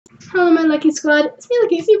Hello, my lucky squad. It's me,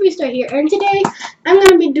 Lucky Superstar here, and today I'm going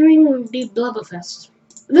to be doing the Blubberfest.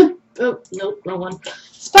 Nope, wrong one.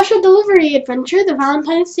 Special delivery adventure, the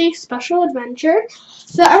Valentine's Day special adventure.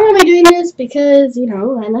 So I'm going to be doing this because, you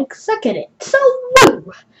know, I suck at it. So,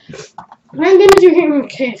 woo! What I'm going to do here,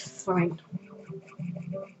 okay, fine.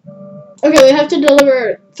 Okay, we have to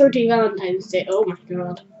deliver 30 Valentine's Day. Oh my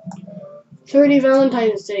god. 30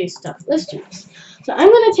 Valentine's Day stuff. Let's do this. So I'm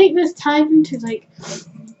going to take this time to,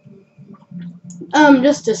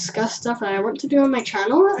 just discuss stuff that I want to do on my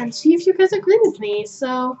channel and see if you guys agree with me.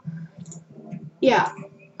 So, yeah.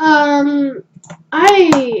 I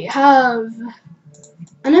have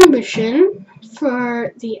an ambition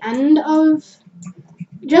for the end of,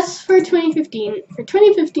 just for 2015. For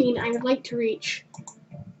 2015, I would like to reach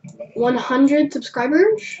 100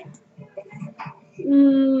 subscribers.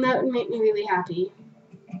 That would make me really happy.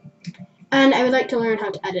 And I would like to learn how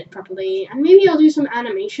to edit properly. And maybe I'll do some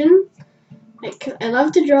animation. I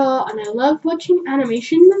love to draw, and I love watching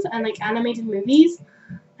animations and animated movies.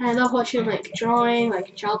 And I love watching drawing,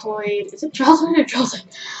 Jaltoid. Is it Jaltoid or Jaltoid?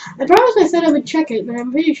 I promised I said I would check it, but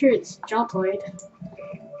I'm pretty sure it's Jaltoid.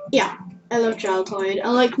 Yeah, I love Jaltoid.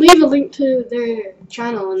 I'll leave a link to their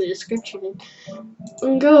channel in the description,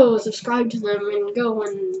 and go subscribe to them and go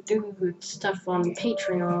and do stuff on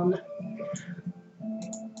Patreon.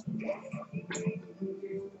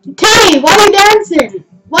 Teddy, why are you dancing?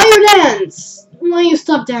 Why you dance? Why you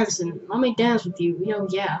stop dancing? Let me dance with you. Yo,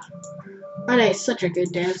 yeah. Aren't I such a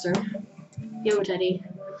good dancer? Yo, Teddy.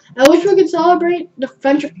 I wish we could celebrate the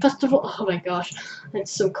Friendship Festival. Oh my gosh.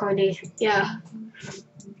 That's so corny. Yeah.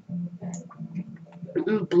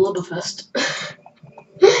 Blubberfest.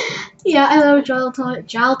 Yeah, I love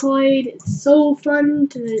Jaltoid. It's so fun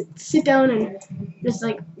to sit down and just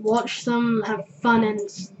watch them have fun and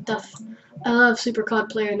stuff. I love Super COD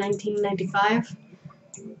Player 1995.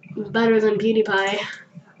 Better than PewDiePie.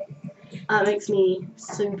 That makes me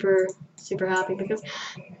super happy because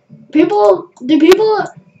why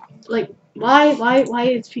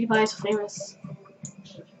is PewDiePie so famous?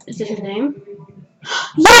 Is it his name?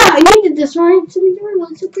 Yeah, I needed this one. It's so adorable.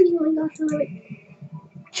 It's so pretty. Oh my gosh, I love it.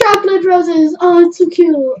 Chocolate roses. Oh, it's so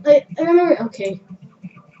cute. I remember. Okay,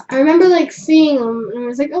 I remember seeing them and I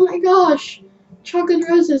was like, oh my gosh, chocolate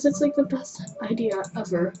roses. It's the best idea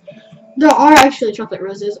ever. There are actually chocolate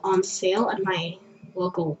roses on sale at my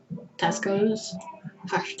local Tesco's.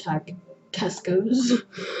 Hashtag Tesco's.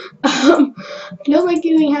 I don't like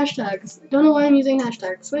using hashtags. Don't know why I'm using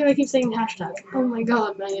hashtags. Why do I keep saying hashtag? Oh my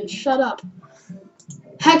god, Megan, shut up.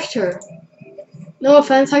 Hector. No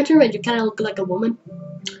offense, Hector, but you kind of look like a woman.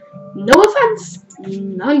 No offense.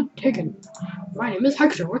 None taken. My name is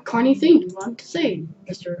Hector. What corny thing do you want to say,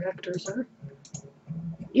 Mr. Hector, sir?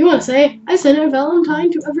 You want to say, I sent a Valentine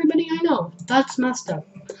to everybody I know. That's messed up.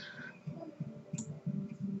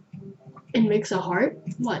 It makes a heart?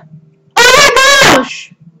 What? Oh my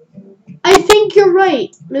gosh! I think you're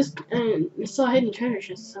right. I saw a hidden treasure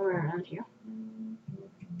chest somewhere around here.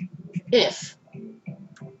 If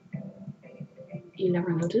you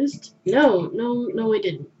never noticed? No, I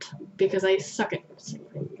didn't. Because I suck at missing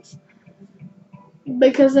things.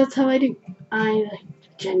 Because that's how I do. I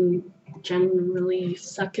generally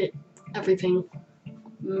suck at everything.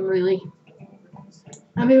 Really.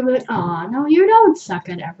 And people be like, aw, no, you don't suck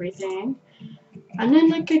at everything. And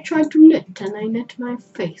then I tried to knit, and I knit my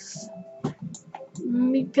face.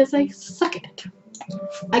 Because I suck at it.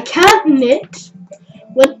 I can't knit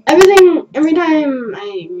with every time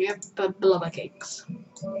I knit blubber cakes.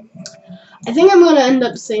 I think I'm gonna end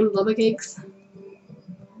up saying blubber cakes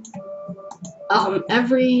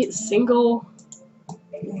every single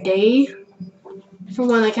day. For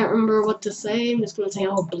when I can't remember what to say, I'm just gonna say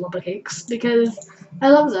blubber cakes because I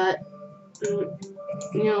love that.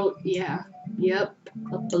 You know, yeah, yep,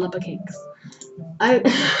 blubber cakes. I've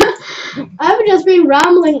just been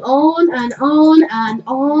rambling on and on and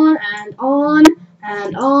on and on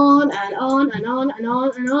and on and on and on and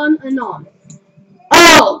on and on and on.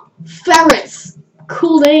 Oh, Ferris,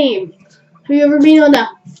 cool name. Have you ever been on a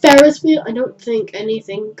Ferris wheel? I don't think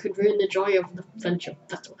anything could ruin the joy of the Friendship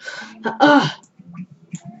Festival.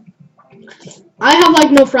 I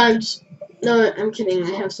have no friends. No, I'm kidding.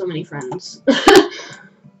 I have so many friends.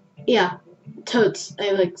 Yeah, totes. I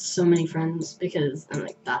have so many friends because I'm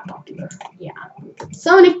that popular. Yeah,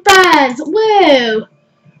 so many friends. Woo!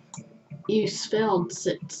 You spelled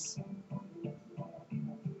sits.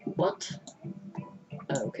 What?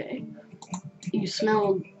 Okay. You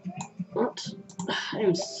smelled. What? I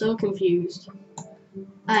am so confused.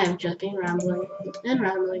 I have just been rambling and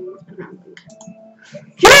rambling and rambling.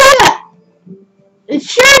 It's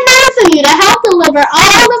sure nice of you to help deliver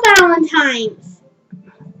all the times.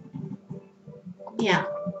 Yeah,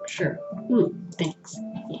 sure. Thanks.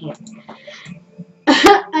 Yeah.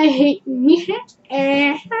 I hate me.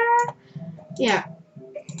 Yeah.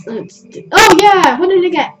 Oh yeah, what did I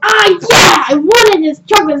get? Yeah, I wanted this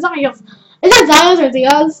chocolate Zios. Is it Zios or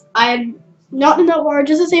Zios? I'm not in that word.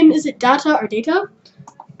 Just the same. Is it data or data?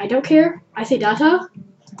 I don't care. I say data.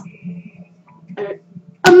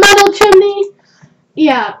 A metal chimney.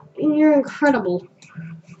 Yeah, you're incredible.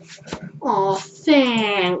 Oh,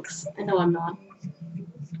 thanks. No, I'm not.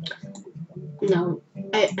 No,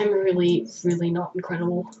 I'm really, really not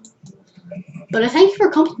incredible. But I thank you for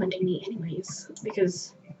complimenting me anyways,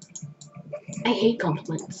 because I hate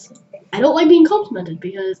compliments. I don't like being complimented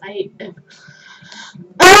because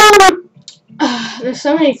there's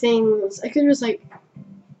so many things. I could just like,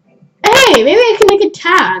 hey, maybe I can make a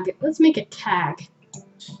tag. Let's make a tag.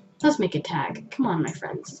 Let's make a tag. Come on, my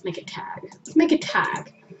friends. Let's make a tag. Let's make a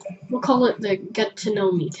tag. We'll call it the Get to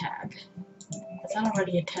Know Me tag. Is that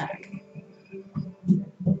already a tag?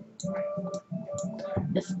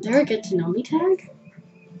 Is there a Get to Know Me tag?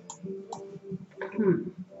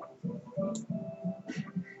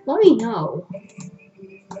 Let me know.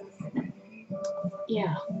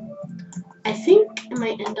 Yeah. I think I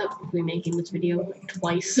might end up remaking this video like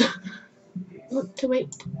twice.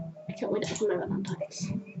 Wait. I can't wait to open my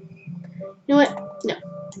Valentine's. You know what? No.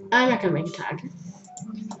 I'm not gonna make a tag.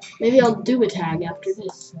 Maybe I'll do a tag after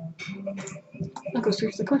this. I'll go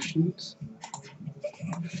search the questions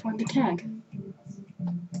for the tag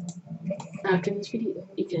after this video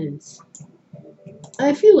because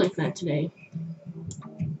I feel like that today.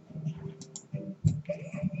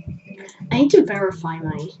 I need to verify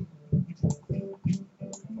my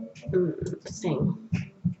thing.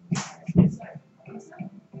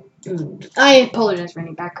 I apologize for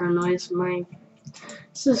any background noise. My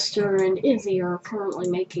sister and Izzy are currently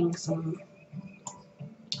making some.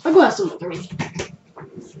 I'll go have some with me.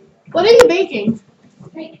 What are you baking?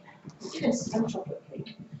 Cake. Yes, and chocolate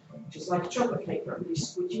cake. Which is like a chocolate cake, but really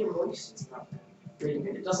squidgy and moist. It's not really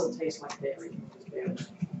good. It doesn't taste like dairy.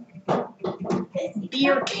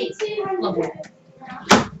 Beer cake. Lovely.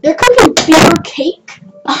 They're cooking beer cake.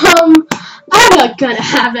 I'm not gonna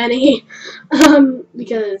have any.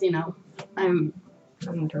 Because you know, I'm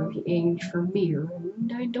under the age for beer,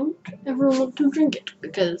 and I don't ever want to drink it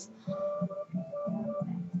because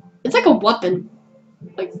it's like a weapon.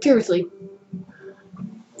 Like seriously.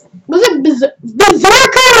 Was it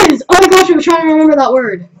berserkers? Oh my gosh, I was trying to remember that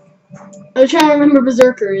word. I was trying to remember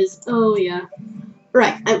berserkers. Oh yeah.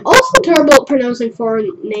 Right. I'm also terrible at pronouncing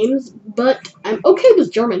foreign names, but I'm okay with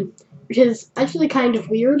German, which is actually kind of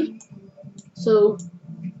weird. So,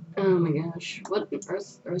 oh my gosh, what are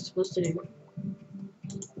we supposed to do?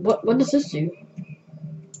 What does this do?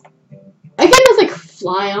 I can just like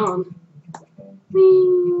fly on.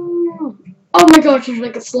 Oh my gosh, there's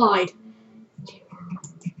like a slide.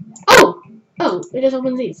 Oh, it just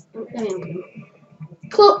opens these.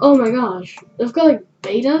 Oh my gosh, they've got like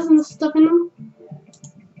betas and stuff in them.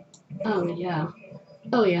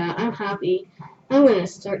 Oh yeah, I'm happy. I'm gonna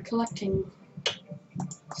start collecting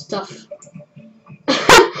stuff.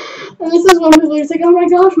 And this is one of the like, oh my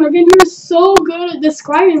gosh, Megan, you're so good at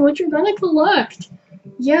describing what you're gonna collect.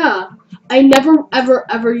 Yeah, I never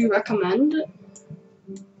ever you recommend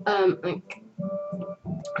like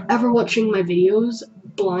ever watching my videos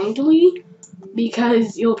blindly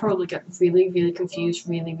because you'll probably get really confused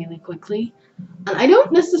really quickly. And I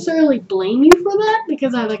don't necessarily blame you for that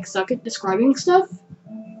because I like suck at describing stuff.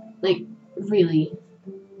 Like really.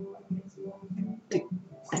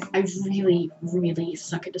 I really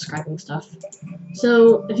suck at describing stuff.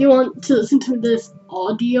 So if you want to listen to this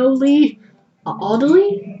audibly,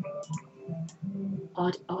 audibly,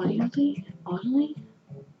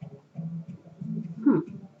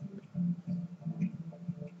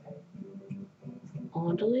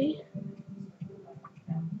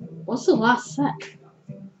 what's the last set?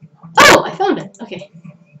 Oh, I found it. Okay.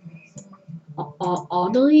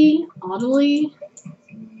 Audibly.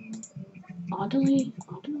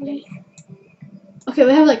 Okay,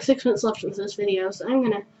 we have like 6 minutes left of this video, so I'm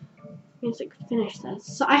gonna finish this.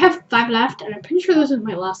 So I have 5 left, and I'm pretty sure this is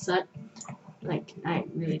my last set. Like, I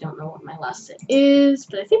really don't know what my last set is,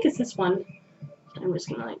 but I think it's this one. So I'm just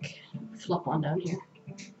gonna like flop on down here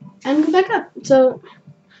and go back up. So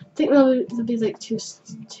I think there'll be like two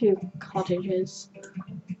cottages.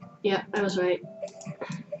 Yeah, I was right.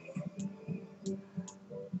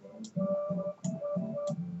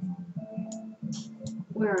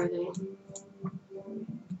 Where are they?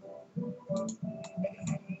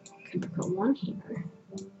 Could put one here.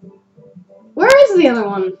 Where is the other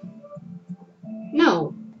one?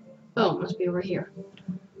 No. Oh must be over here.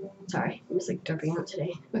 Sorry, I'm just like derping out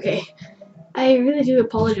today. Okay. I really do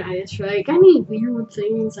apologize for like any weird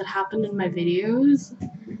things that happened in my videos.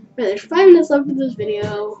 But there's 5 minutes left of this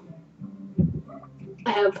video.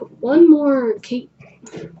 I have one more cake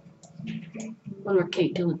to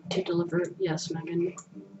deliver. Yes, Megan.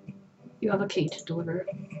 You have a cake to deliver.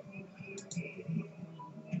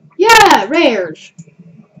 Yeah, rares.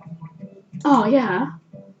 Oh yeah.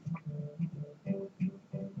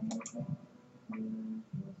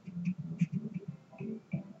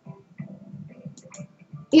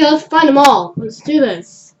 Yeah, let's find them all. Let's do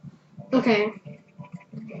this. Okay.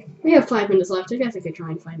 We have 5 minutes left. I guess I could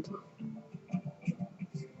try and find them.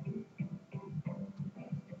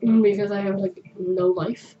 Because I have like no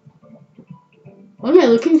life. What am I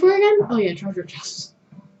looking for again? Oh yeah, treasure chests.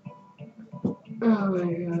 Oh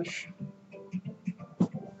my gosh.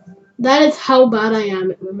 That is how bad I am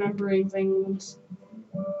at remembering things.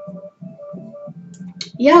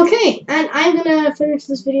 Yeah, okay. And I'm gonna finish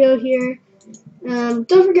this video here.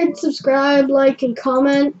 Don't forget to subscribe, like, and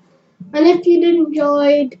comment. And if you did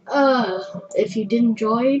enjoy,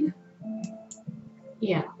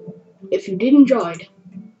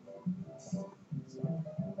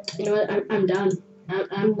 you know what? I'm done.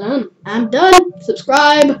 I'm done. I'm done.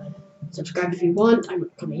 Subscribe. Subscribe if you want. I'm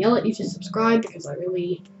gonna yell at you to subscribe because I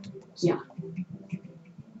really, yeah.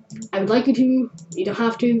 I would like you to. You don't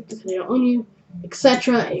have to because I don't own you,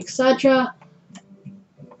 etc., etc.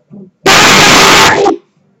 Bye!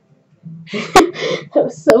 That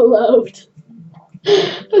was so loud.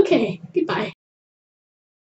 Okay, goodbye.